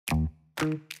Hi,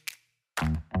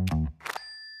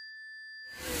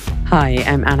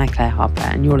 I'm Anna Clare Harper,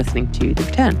 and you're listening to The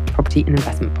Return, Property and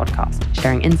Investment Podcast,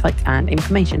 sharing insights and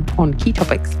information on key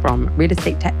topics from real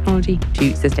estate technology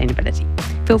to sustainability.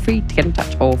 Feel free to get in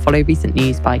touch or follow recent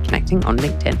news by connecting on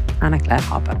LinkedIn. Anna Clare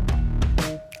Harper.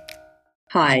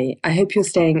 Hi, I hope you're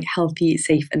staying healthy,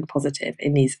 safe, and positive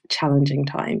in these challenging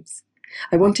times.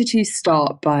 I wanted to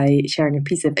start by sharing a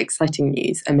piece of exciting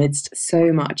news amidst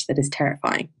so much that is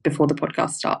terrifying before the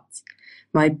podcast starts.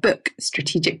 My book,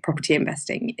 Strategic Property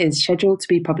Investing, is scheduled to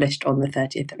be published on the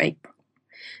 30th of April.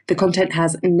 The content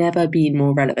has never been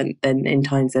more relevant than in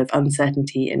times of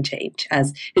uncertainty and change,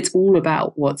 as it's all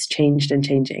about what's changed and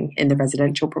changing in the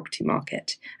residential property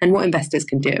market and what investors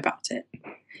can do about it.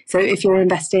 So if you're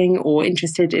investing or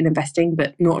interested in investing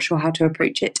but not sure how to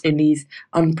approach it in these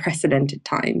unprecedented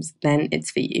times, then it's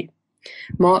for you.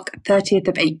 Mark 30th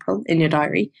of April in your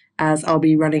diary, as I'll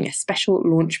be running a special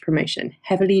launch promotion,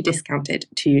 heavily discounted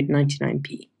to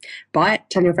 99p. Buy it,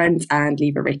 tell your friends, and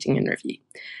leave a rating and review.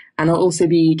 And I'll also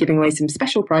be giving away some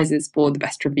special prizes for the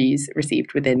best reviews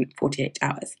received within 48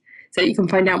 hours. So you can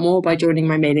find out more by joining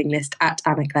my mailing list at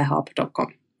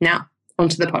annaclareharper.com. Now,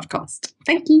 onto the podcast.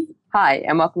 Thank you. Hi,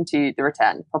 and welcome to The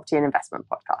Return, Property and Investment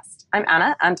Podcast. I'm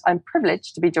Anna, and I'm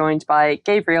privileged to be joined by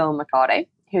Gavriel Merkado,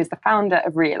 who is the founder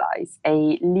of REalyse,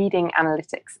 a leading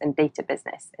analytics and data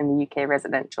business in the UK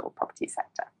residential property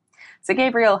sector. So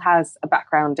Gavriel has a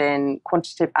background in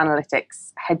quantitative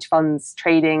analytics, hedge funds,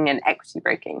 trading, and equity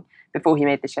broking before he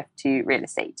made the shift to real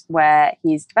estate, where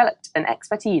he's developed an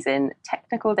expertise in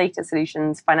technical data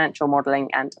solutions, financial modelling,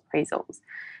 and appraisals.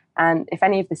 And if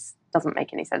any of this doesn't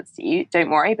make any sense to you, don't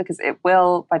worry, because it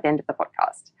will by the end of the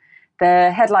podcast.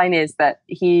 The headline is that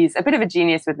he's a bit of a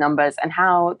genius with numbers and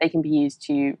how they can be used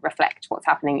to reflect what's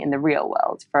happening in the real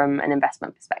world from an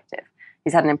investment perspective.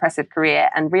 He's had an impressive career,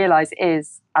 and REalyse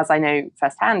is, as I know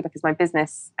firsthand, because my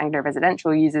business, Anglo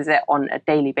Residential, uses it on a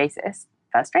daily basis,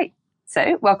 first rate.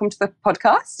 So welcome to the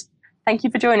podcast. Thank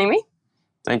you for joining me.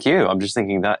 Thank you. I'm just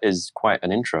thinking that is quite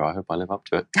an intro. I hope I live up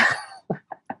to it.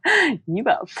 You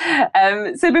will.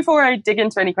 So before I dig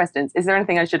into any questions, is there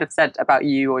anything I should have said about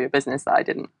you or your business that I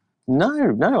didn't?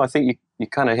 No. I think you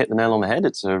kind of hit the nail on the head.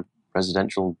 It's a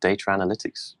residential data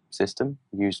analytics system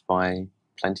used by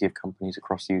plenty of companies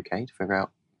across the UK to figure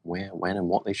out where, when, and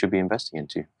what they should be investing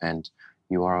into. And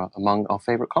you are among our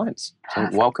favourite clients. So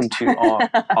Perfect. Welcome to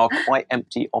our quite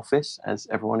empty office, as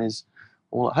everyone is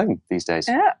all at home these days.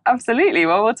 Yeah, absolutely.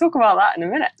 Well, we'll talk about that in a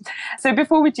minute. So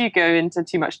before we do go into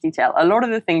too much detail, a lot of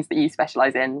the things that you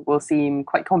specialise in will seem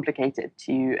quite complicated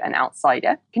to an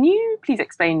outsider. Can you please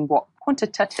explain what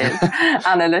quantitative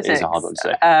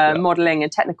analytics, modelling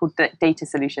and technical data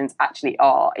solutions actually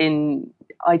are,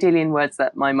 ideally in words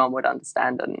that my mum would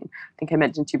understand? And I think I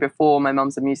mentioned to you before, my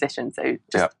mum's a musician, so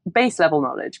just base level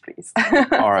knowledge, please.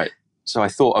 All right. So I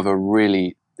thought of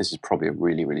this is probably a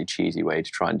really, really cheesy way to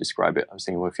try and describe it. I was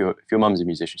thinking, well, if your mum's a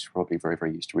musician, she's probably very,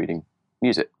 very used to reading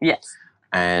music. Yes.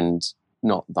 And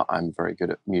not that I'm very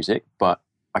good at music, but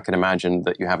I can imagine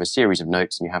that you have a series of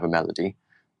notes and you have a melody,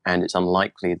 and it's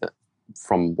unlikely that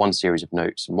from one series of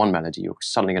notes and one melody, you're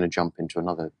suddenly going to jump into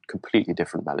another completely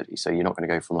different melody. So you're not going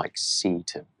to go from like C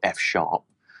to F sharp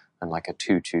and like a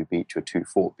 2-2 beat to a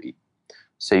 2-4 beat.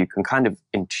 So you can kind of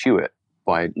intuit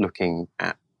by looking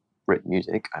at written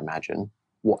music, I imagine,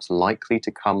 what's likely to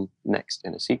come next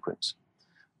in a sequence.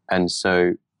 And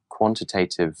so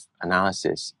quantitative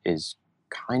analysis is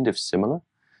kind of similar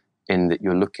in that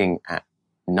you're looking at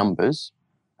numbers.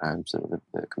 So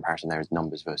the comparison there is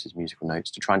numbers versus musical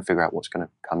notes to try and figure out what's going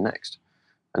to come next.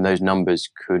 And those numbers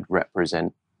could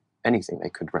represent anything. They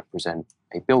could represent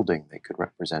a building. They could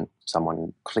represent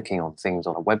someone clicking on things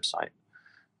on a website.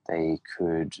 They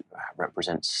could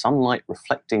represent sunlight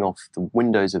reflecting off the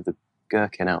windows of the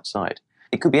gherkin outside.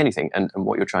 It could be anything. And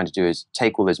what you're trying to do is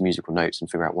take all those musical notes and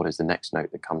figure out what is the next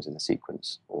note that comes in the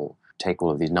sequence, or take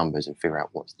all of these numbers and figure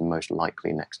out what's the most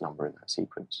likely next number in that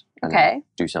sequence. And then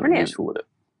do something useful with it.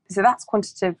 So that's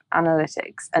quantitative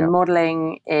analytics, and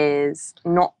modelling is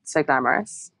not so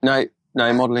glamorous. No,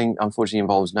 modelling unfortunately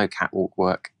involves no catwalk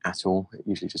work at all. It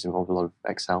usually just involves a lot of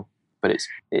Excel. But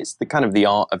it's the kind of the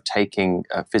art of taking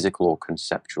a physical or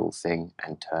conceptual thing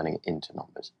and turning it into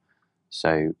numbers.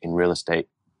 So in real estate,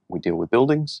 we deal with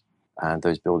buildings, and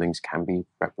those buildings can be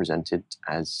represented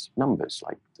as numbers,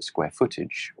 like the square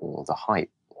footage or the height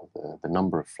or the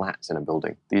number of flats in a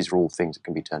building. These are all things that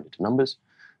can be turned into numbers,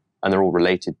 and they're all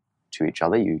related to each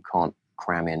other. You can't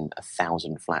cram in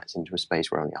 1,000 flats into a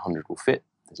space where only 100 will fit.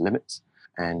 There's limits.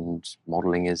 And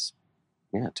modelling is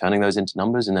turning those into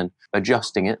numbers and then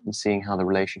adjusting it and seeing how the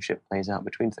relationship plays out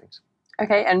between things.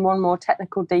 Okay, and one more,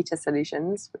 technical data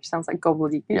solutions, which sounds like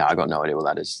gobbledygook. Yeah, I got no idea what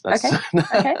that is. That's...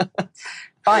 Okay,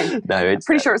 fine. No, I'm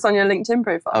pretty sure it's on your LinkedIn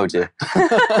profile. Oh dear.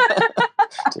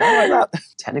 Did I write that?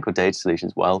 Technical data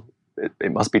solutions. Well,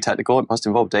 it must be technical. It must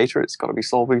involve data. It's got to be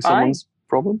solving someone's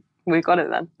problem. We've got it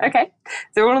then. Okay,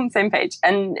 so we're all on the same page.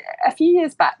 And a few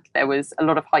years back, there was a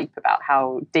lot of hype about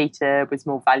how data was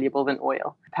more valuable than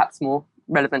oil, perhaps more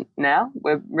relevant now.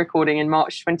 We're recording in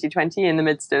March 2020 in the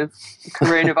midst of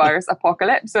coronavirus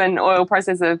apocalypse, when oil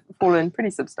prices have fallen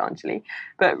pretty substantially.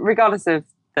 But regardless of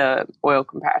the oil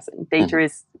comparison, data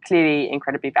is clearly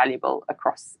incredibly valuable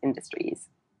across industries.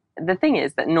 The thing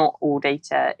is that not all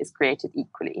data is created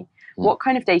equally. What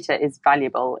kind of data is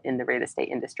valuable in the real estate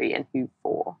industry, and who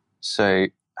for? So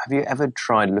have you ever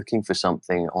tried looking for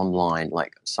something online,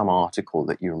 like some article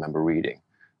that you remember reading,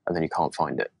 and then you can't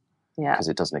find it because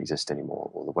it doesn't exist anymore,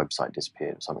 or the website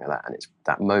disappeared or something like that? And it's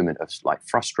that moment of like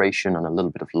frustration and a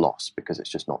little bit of loss because it's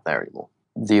just not there anymore.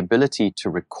 The ability to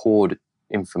record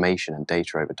information and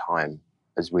data over time,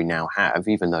 as we now have,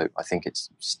 even though I think it's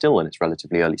still in its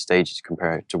relatively early stages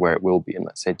compared to where it will be in,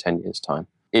 let's say, 10 years' time,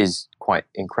 is quite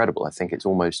incredible. I think it's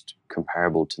almost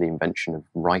comparable to the invention of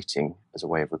writing as a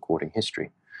way of recording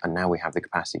history. And now we have the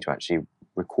capacity to actually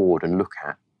record and look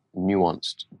at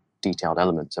nuanced, detailed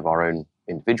elements of our own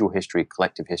individual history,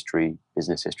 collective history,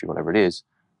 business history, whatever it is,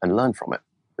 and learn from it,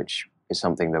 which is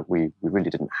something that we really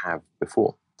didn't have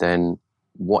before. Then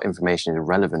what information is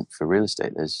relevant for real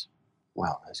estate? There's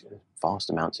vast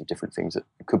amounts of different things that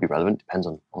could be relevant, depends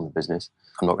on the business.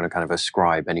 I'm not going to kind of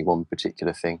ascribe any one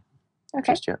particular thing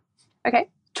just yet. Okay.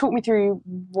 Talk me through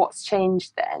what's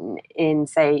changed then in,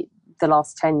 say, the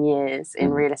last 10 years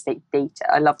in real estate data.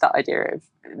 I love that idea of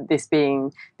this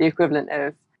being the equivalent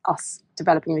of us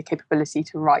developing the capability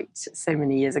to write so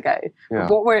many years ago. Yeah.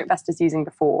 What were investors using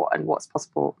before, and what's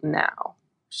possible now?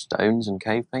 Stones and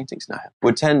cave paintings? No.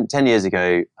 Well, 10 years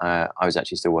ago, I was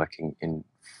actually still working in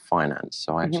finance.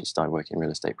 So I actually started working in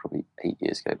real estate probably 8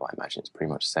 years ago, but I imagine it's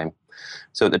pretty much the same.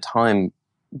 So at the time,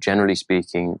 generally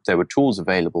speaking, there were tools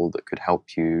available that could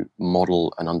help you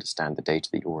model and understand the data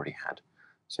that you already had.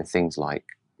 So things like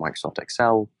Microsoft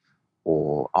Excel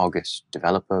or Argus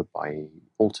Developer by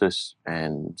Altus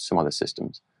and some other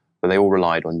systems. But they all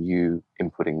relied on you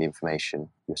inputting the information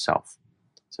yourself.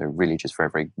 So really just very,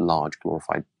 very large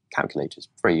glorified calculators.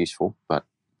 Very useful, but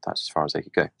that's as far as they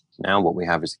could go. Now what we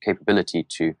have is the capability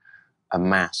to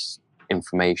amass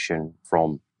information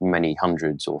from many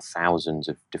hundreds or thousands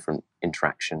of different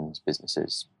interactions,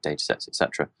 businesses, data sets,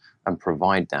 etc., and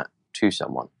provide that to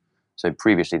someone. So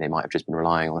previously they might have just been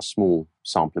relying on a small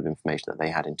sample of information that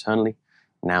they had internally.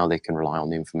 Now they can rely on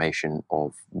the information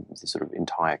of the sort of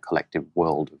entire collective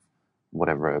world of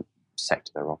whatever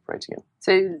sector they're operating in.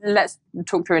 So let's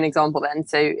talk through an example then.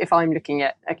 So if I'm looking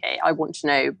at, okay, I want to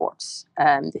know what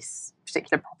this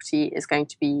particular property is going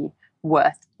to be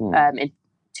worth in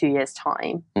 2 years'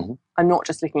 time. I'm not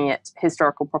just looking at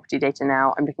historical property data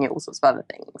now, I'm looking at all sorts of other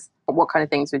things. What kind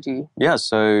of things would you... Yeah,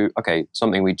 so, okay,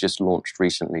 something we just launched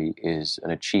recently is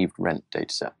an achieved rent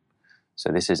data set.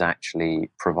 So this is actually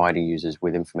providing users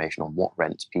with information on what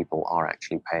rents people are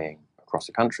actually paying across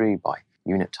the country by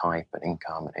unit type and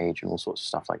income and age and all sorts of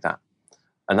stuff like that.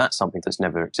 And that's something that's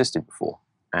never existed before.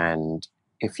 And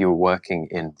if you're working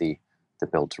in the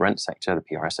build-to-rent sector,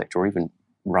 the PRS sector, or even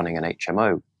running an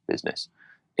HMO business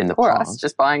in the or past... us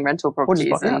just buying rental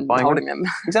properties and holding them.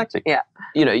 Exactly. Yeah.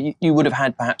 You know, you would have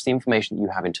had perhaps the information that you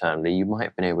have internally. You might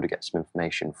have been able to get some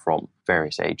information from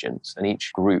various agents, and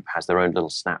each group has their own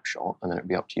little snapshot, and then it'd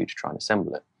be up to you to try and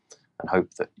assemble it and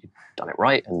hope that you've done it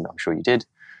right, and I'm sure you did,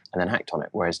 and then act on it.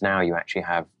 Whereas now you actually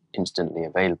have instantly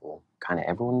available kind of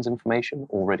everyone's information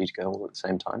all ready to go all at the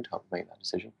same time to help make that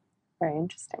decision. Very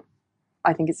interesting.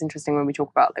 I think it's interesting when we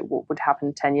talk about like what would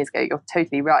happen 10 years ago. You're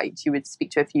totally right. You would speak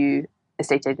to a few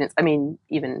estate agents. I mean,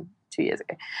 even 2 years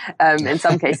ago, in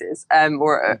some cases,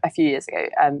 or a few years ago,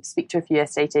 speak to a few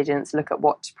estate agents, look at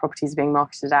what properties are being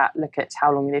marketed at, look at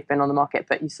how long they've been on the market,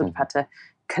 but you sort of had to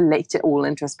collate it all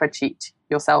into a spreadsheet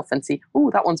yourself and see,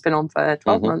 oh, that one's been on for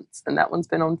 12 months and that one's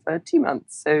been on for 2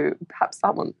 months. So perhaps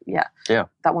that one,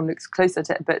 that one looks closer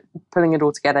to it, but pulling it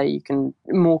all together, you can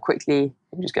more quickly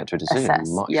You can just get to a decision assess,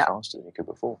 much faster than you could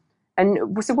before.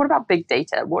 And so what about big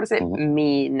data? What does it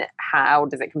mean? How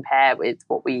does it compare with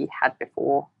what we had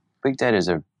before? Big data is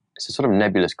a sort of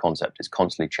nebulous concept. It's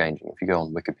constantly changing. If you go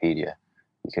on Wikipedia,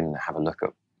 you can have a look at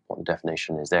what the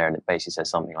definition is there, and it basically says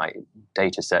something like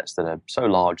data sets that are so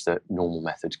large that normal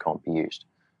methods can't be used.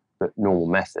 But normal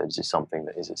methods is something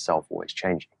that is itself always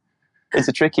changing. It's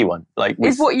a tricky one. Like,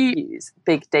 is what you use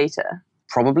big data?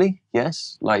 Probably,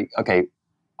 yes. Like, okay,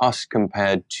 us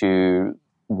compared to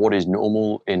what is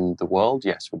normal in the world,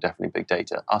 yes, we're definitely big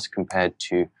data. Us compared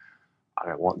to, I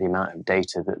don't know what the amount of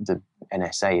data that the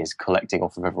NSA is collecting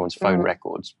off of everyone's phone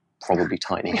records, probably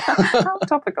tiny. How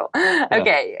topical. Yeah.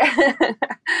 Okay.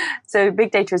 So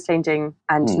big data is changing,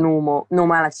 and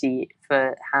normality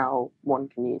for how one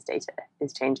can use data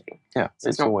is changing. Yeah, so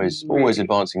it's always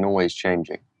advancing, always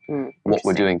changing. What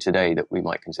we're doing today that we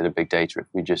might consider big data, if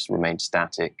we just remain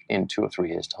static in 2 or 3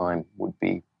 years' time, would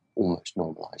be almost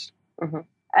normalized.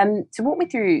 So walk me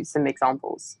through some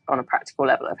examples on a practical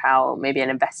level of how maybe an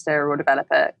investor or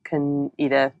developer can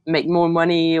either make more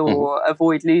money or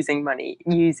avoid losing money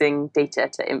using data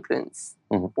to influence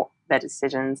what their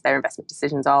decisions, their investment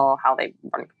decisions are, how they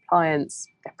run compliance,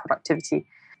 their productivity,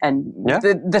 and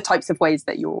the types of ways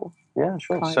that your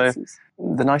clients use.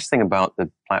 The nice thing about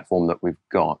the platform that we've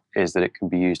got is that it can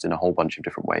be used in a whole bunch of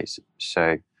different ways.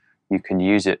 So you can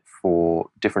use it for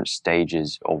different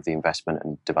stages of the investment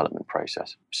and development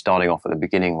process. Starting off at the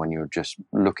beginning when you're just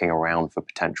looking around for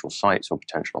potential sites or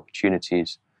potential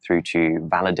opportunities, through to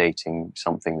validating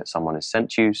something that someone has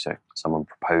sent you. So someone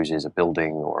proposes a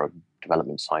building or a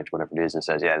development site, whatever it is, and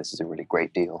says, yeah, this is a really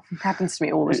great deal. It happens to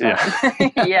me all the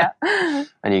time. Yeah.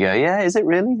 And you go, yeah, is it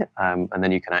really? And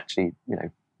then you can actually,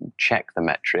 check the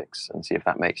metrics and see if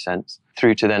that makes sense.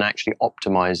 Through to then actually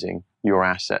optimizing your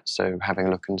assets. So having a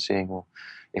look and seeing, well,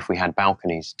 if we had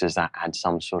balconies, does that add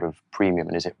some sort of premium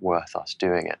and is it worth us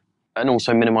doing it? And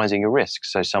also minimizing your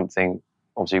risks. So something,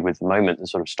 obviously with the moment, the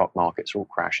sort of stock markets are all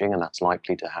crashing, and that's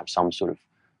likely to have some sort of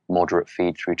moderate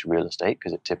feed through to real estate,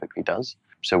 because it typically does.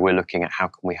 So we're looking at how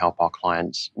can we help our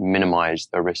clients minimize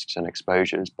their risks and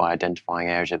exposures by identifying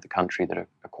areas of the country that are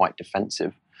quite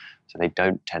defensive. So they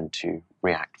don't tend to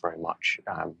react very much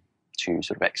to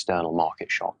sort of external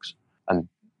market shocks. And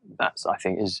that's, I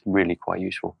think, is really quite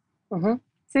useful.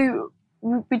 So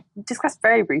we discussed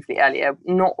very briefly earlier,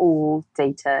 not all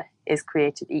data is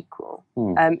created equal.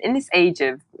 In this age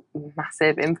of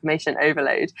massive information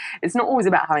overload, it's not always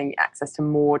about having access to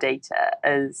more data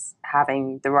as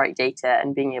having the right data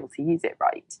and being able to use it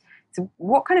right. So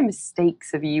what kind of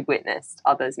mistakes have you witnessed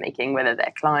others making, whether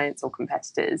they're clients or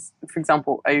competitors, for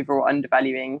example, over or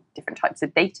undervaluing different types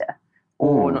of data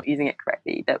or not using it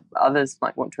correctly that others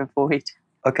might want to avoid?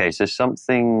 Okay, so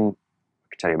something, I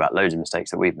could tell you about loads of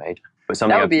mistakes that we've made. But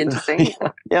something that would be interesting.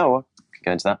 Yeah, well, I could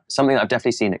go into that. Something that I've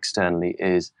definitely seen externally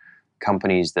is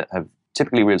companies that have,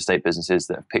 typically real estate businesses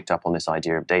that have picked up on this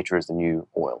idea of data as the new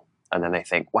oil. And then they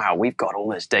think, wow, we've got all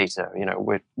this data.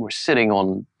 We're sitting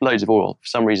on loads of oil. For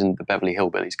some reason, the Beverly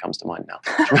Hillbillies comes to mind now.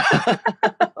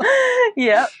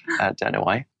 Yeah. Don't know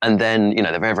why. And then,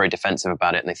 they're very, very defensive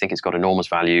about it and they think it's got enormous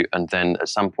value. And then at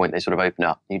some point they sort of open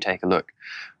up and you take a look.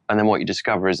 And then what you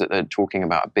discover is that they're talking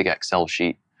about a big Excel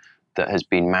sheet that has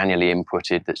been manually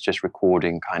inputted, that's just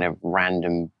recording kind of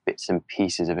random bits and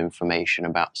pieces of information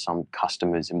about some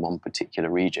customers in one particular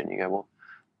region. You go, well,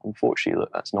 unfortunately,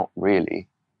 look, that's not really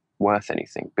worth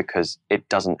anything, because it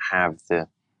doesn't have the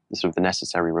sort of the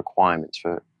necessary requirements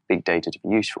for big data to be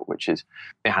useful, which is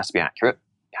it has to be accurate,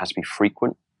 it has to be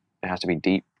frequent, it has to be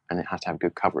deep, and it has to have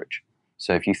good coverage.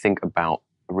 So if you think about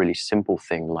a really simple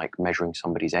thing like measuring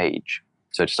somebody's age,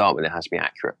 so to start with, it has to be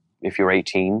accurate. If you're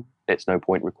 18, it's no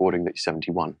point recording that you're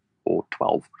 71 or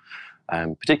 12,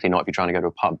 particularly not if you're trying to go to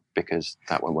a pub, because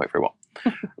that won't work very well.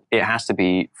 It has to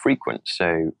be frequent,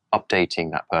 so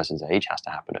updating that person's age has to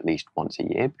happen at least once a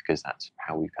year, because that's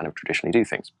how we kind of traditionally do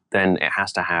things. Then it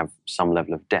has to have some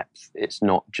level of depth. It's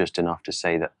not just enough to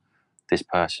say that this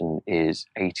person is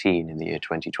 18 in the year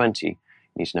 2020. You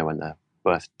need to know when their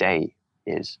birthday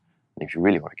is. And if you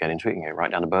really want to get into it, you can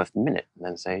write down the birth minute and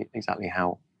then say exactly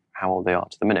how old they are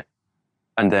to the minute.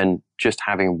 And then just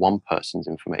having one person's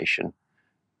information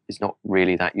is not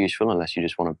really that useful unless you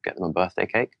just want to get them a birthday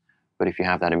cake. But if you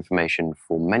have that information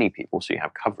for many people, so you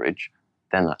have coverage,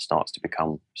 then that starts to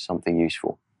become something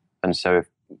useful. And so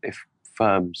if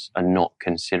firms are not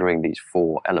considering these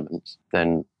 4 elements,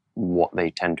 then what they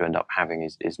tend to end up having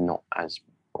is not as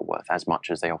worth as much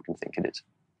as they often think it is.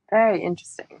 Very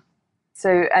interesting.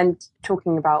 So, and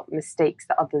talking about mistakes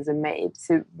that others have made,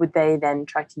 so would they then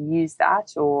try to use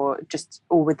that, or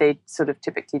would they sort of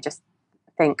typically just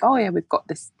think, oh yeah, we've got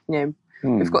this,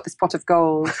 we've got this pot of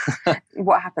gold.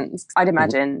 What happens? I'd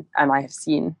imagine, and I have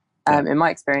seen in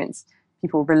my experience,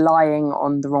 people relying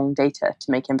on the wrong data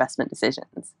to make investment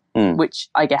decisions, which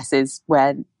I guess is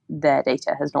where their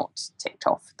data has not ticked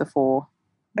off the 4.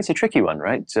 It's a tricky one,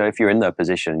 right? So if you're in their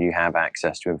position and you have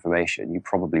access to information, you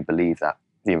probably believe that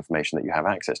the information that you have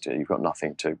access to, you've got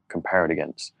nothing to compare it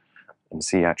against and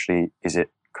see actually, is it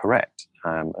correct?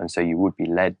 And so you would be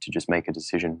led to just make a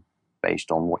decision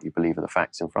based on what you believe are the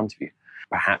facts in front of you.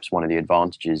 perhaps one of the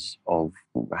advantages of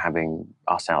having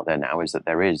us out there now is that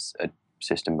there is a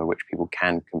system by which people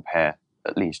can compare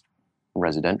at least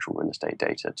residential real estate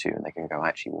data to, and they can go,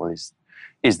 actually, well,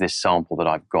 is this sample that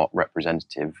I've got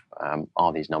representative?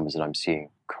 Are these numbers that I'm seeing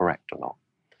correct or not?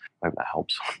 I hope that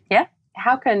helps. Yeah.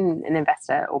 How can an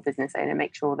investor or business owner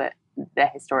make sure that their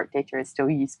historic data is still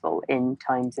useful in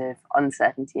times of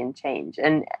uncertainty and change?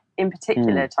 And in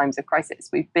particular, times of crisis.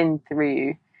 We've been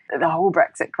through the whole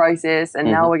Brexit crisis, and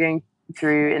now we're going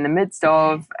through in the midst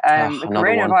of the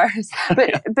coronavirus.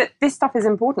 But this stuff is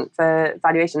important for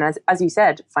valuation. As you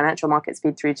said, financial markets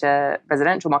feed through to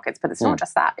residential markets, but it's not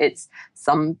just that. It's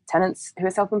some tenants who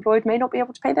are self-employed may not be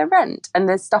able to pay their rent. And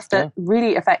there's stuff that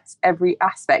really affects every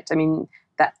aspect. I mean,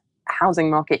 that housing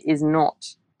market is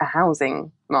not a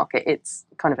housing market. It's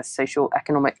kind of a social,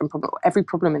 economic, and problem. Every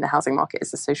problem in the housing market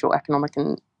is a social, economic,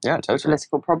 and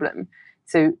political problem.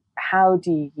 So how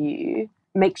do you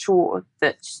make sure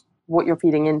that what you're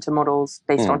feeding into models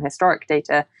based on historic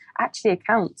data actually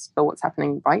accounts for what's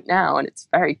happening right now? And it's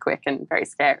very quick and very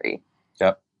scary.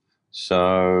 Yeah.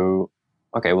 So,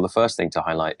 okay, well, the first thing to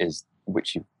highlight is,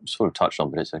 which you sort of touched on,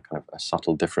 but it's a kind of a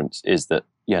subtle difference, is that,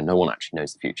 no one actually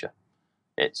knows the future.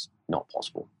 It's not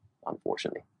possible,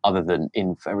 unfortunately, other than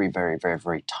in very, very, very,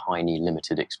 very tiny,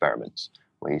 limited experiments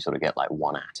where you sort of get like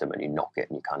one atom and you knock it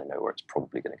and you kind of know where it's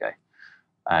probably going to go.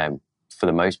 For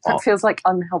the most part, that feels like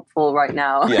unhelpful right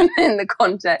now in the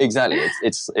context. Exactly,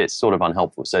 it's sort of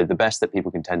unhelpful. So the best that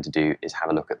people can tend to do is have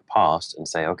a look at the past and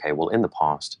say, okay, well, in the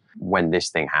past, when this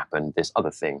thing happened, this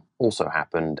other thing also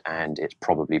happened, and it's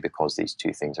probably because these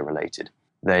two things are related.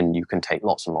 Then you can take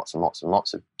lots and lots and lots and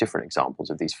lots of different examples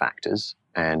of these factors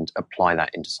and apply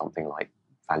that into something like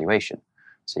valuation.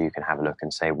 So you can have a look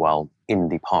and say, well, in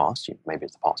the past, maybe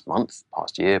it's the past month,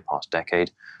 past year, past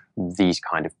decade, these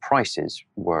kind of prices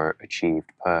were achieved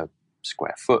per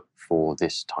square foot for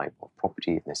this type of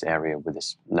property in this area with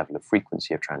this level of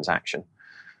frequency of transaction.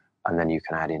 And then you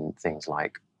can add in things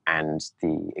like, and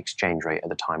the exchange rate at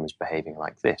the time was behaving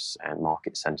like this, and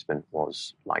market sentiment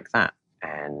was like that,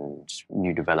 and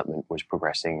new development was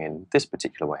progressing in this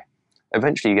particular way.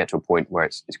 Eventually you get to a point where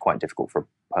it's quite difficult for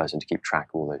a person to keep track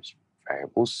of all those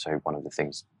variables. So one of the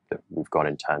things that we've got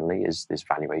internally is this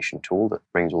valuation tool that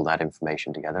brings all that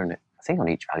information together. And I think on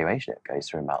each valuation, it goes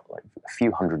through about like a few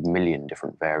 100 million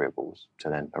different variables to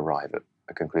then arrive at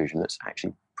a conclusion that's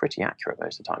actually pretty accurate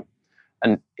most of the time.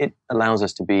 And it allows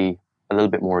us to be a little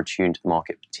bit more attuned to the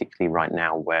market, particularly right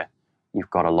now where you've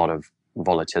got a lot of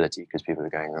volatility, because people are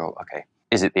going, oh, okay,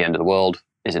 is it the end of the world?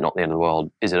 Is it not the end of the world?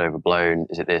 Is it overblown?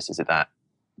 Is it this? Is it that?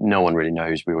 No one really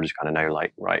knows. We all just kind of know,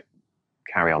 like, right,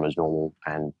 carry on as normal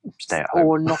and stay at home.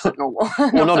 Or not as normal.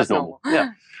 Or not as normal.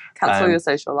 Yeah. Cancel your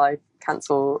social life.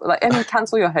 Cancel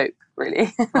your hope,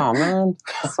 really. Oh, man.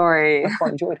 Sorry. I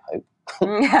quite enjoyed hope.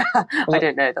 Yeah. I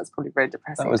don't know. That's probably very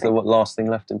depressing. That was the last thing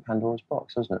left in Pandora's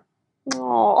box, wasn't it?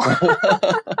 Oh.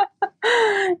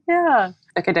 Yeah.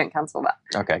 Okay, don't cancel that.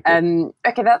 Okay. Good.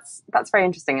 Okay, that's very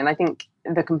interesting. And I think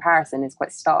the comparison is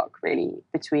quite stark, really,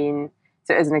 between,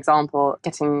 so as an example,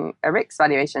 getting a REalyse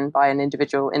valuation by an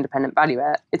individual independent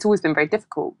valuer. It's always been very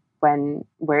difficult when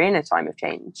we're in a time of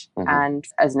change. And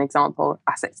as an example,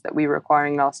 assets that we were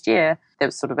acquiring last year, there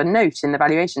was sort of a note in the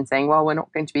valuation saying, well, we're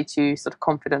not going to be too sort of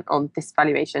confident on this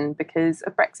valuation because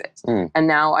of Brexit. And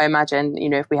now I imagine,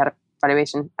 if we had a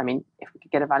valuation, I mean, if we could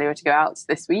get a valuer to go out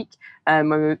this week, when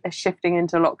we're shifting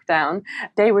into lockdown,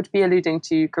 they would be alluding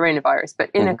to coronavirus, but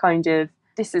in a kind of,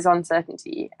 this is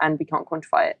uncertainty and we can't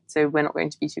quantify it, so we're not going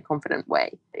to be too confident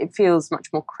way. It feels much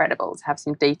more credible to have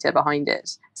some data behind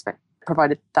it,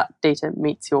 provided that data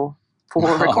meets your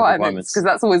four requirements, because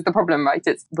that's always the problem, right?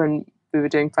 It's when we were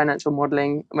doing financial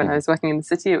modelling, when I was working in the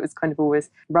city, it was kind of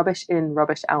always rubbish in,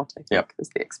 rubbish out, I think was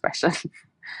the expression.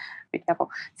 Be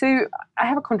careful. So I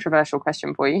have a controversial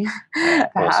question for you.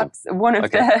 Perhaps awesome. one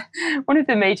of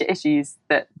the major issues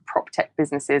that proptech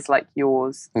businesses like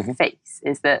yours face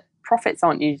is that profits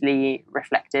aren't usually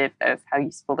reflective of how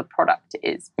useful the product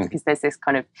is, because there's this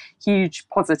kind of huge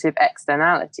positive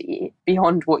externality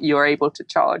beyond what you're able to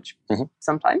charge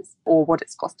sometimes, or what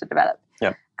it's cost to develop.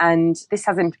 Yeah. And this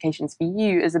has implications for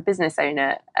you as a business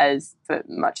owner, as for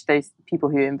much of those people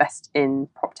who invest in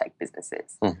proptech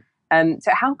businesses.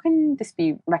 So how can this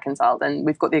be reconciled? And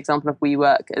we've got the example of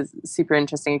WeWork as a super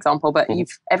interesting example, but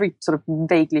every sort of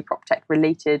vaguely proptech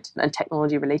related and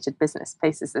technology related business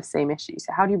faces the same issue.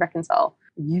 So how do you reconcile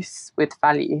use with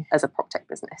value as a proptech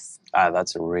business?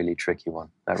 That's a really tricky one.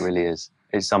 That really is.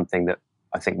 It's something that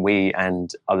I think we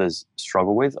and others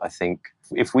struggle with. I think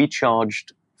if we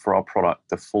charged for our product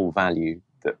the full value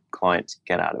that clients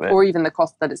get out of it, or even the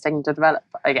cost that it's taking to develop,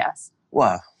 I guess.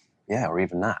 Well, Yeah, or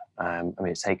even that. I mean,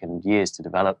 it's taken years to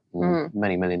develop, and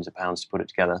many millions of pounds to put it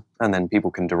together, and then people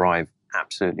can derive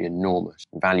absolutely enormous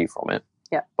value from it.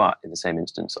 Yeah. But in the same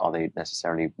instance, are they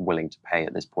necessarily willing to pay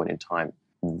at this point in time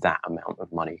that amount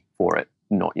of money for it?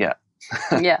 Not yet.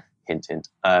 Yeah. Hint, hint.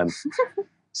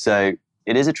 So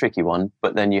it is a tricky one,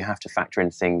 but then you have to factor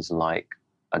in things like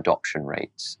adoption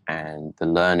rates and the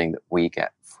learning that we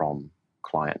get from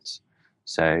clients.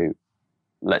 So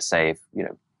let's say if,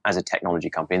 as a technology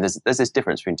company, and there's this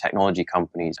difference between technology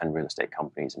companies and real estate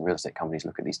companies. And real estate companies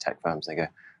look at these tech firms, they go,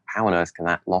 how on earth can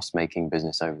that loss-making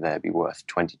business over there be worth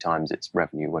 20 times its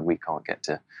revenue when we can't get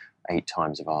to 8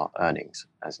 times of our earnings,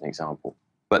 as an example?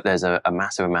 But there's a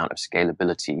massive amount of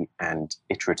scalability and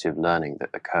iterative learning that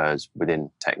occurs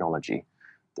within technology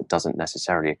that doesn't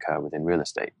necessarily occur within real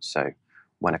estate. So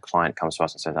when a client comes to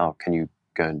us and says, oh, can you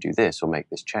go and do this or make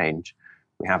this change?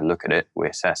 We have a look at it, we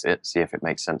assess it, see if it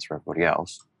makes sense for everybody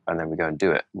else, and then we go and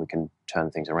do it. We can turn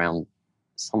things around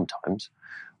sometimes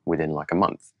within like a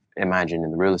month. Imagine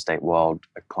in the real estate world,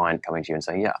 a client coming to you and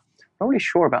saying, yeah, I'm not really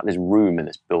sure about this room in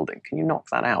this building. Can you knock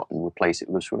that out and replace it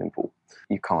with a swimming pool?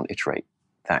 You can't iterate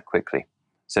that quickly.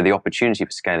 So the opportunity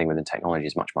for scaling within technology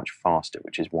is much, much faster,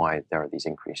 which is why there are these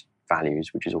increased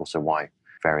values, which is also why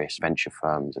various venture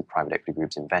firms and private equity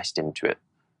groups invest into it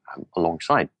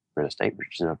alongside real estate,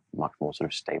 which is a much more sort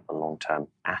of stable long-term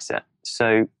asset.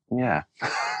 So yeah,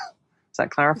 does that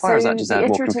clarify? So or does that just add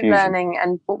more confusion? learning,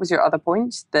 and what was your other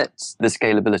point? That the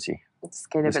scalability. The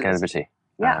scalability.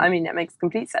 Yeah, I mean, it makes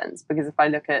complete sense, because if I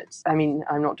look at, I'm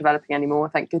not developing anymore,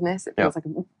 thank goodness. It feels like a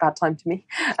bad time to me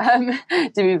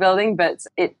to be building, but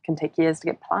it can take years to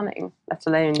get planning, let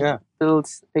alone build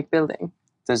a big building.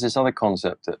 There's this other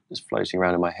concept that is floating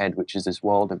around in my head, which is this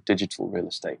world of digital real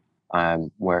estate,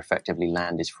 where effectively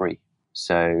land is free.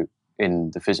 So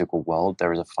in the physical world,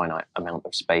 there is a finite amount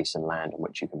of space and land on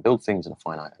which you can build things and a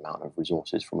finite amount of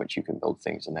resources from which you can build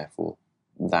things. And therefore,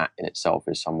 that in itself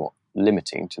is somewhat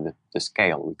limiting to the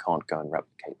scale. We can't go and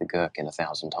replicate the Gherkin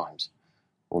 1,000 times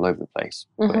all over the place.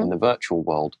 But in the virtual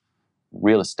world,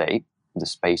 real estate, the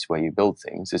space where you build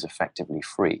things, is effectively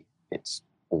free. It's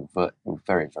all very,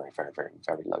 very, very, very,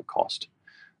 very low cost.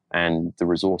 And the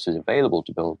resources available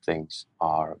to build things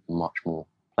are much more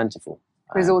plentiful.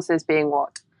 Resources being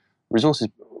what? Resources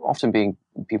often being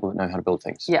people that know how to build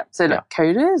things. Yeah, so like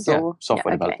coders or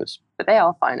software developers. But they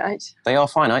are finite. They are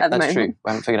finite, that's moment. true. We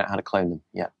haven't figured out how to clone them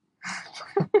yet.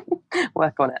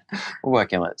 Work on it. We're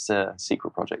working on it. It's a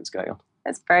secret project that's going on.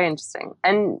 It's very interesting.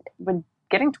 And we're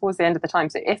getting towards the end of the time.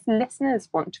 So if listeners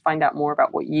want to find out more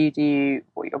about what you do,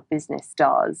 what your business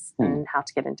does, and how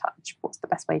to get in touch, what's the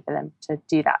best way for them to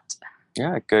do that?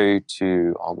 Yeah, go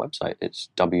to our website. It's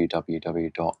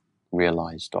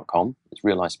www.realyse.com. It's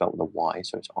REalyse spelled with a Y,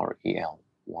 so it's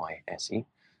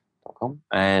RELYSE.com.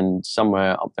 And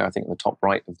somewhere up there, I think at the top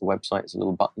right of the website, is a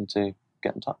little button to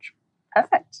get in touch.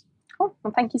 Perfect. Cool.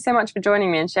 Well, thank you so much for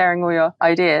joining me and sharing all your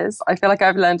ideas. I feel like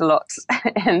I've learned a lot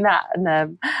in that, and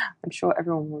I'm sure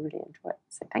everyone will really enjoy it.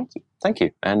 So thank you. Thank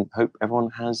you, and hope everyone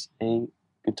has a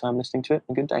good time listening to it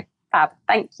and a good day. Fab.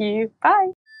 Thank you.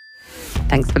 Bye.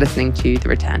 Thanks for listening to The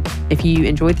Return. If you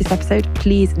enjoyed this episode,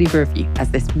 please leave a review,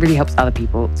 as this really helps other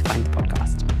people to find the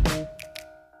podcast.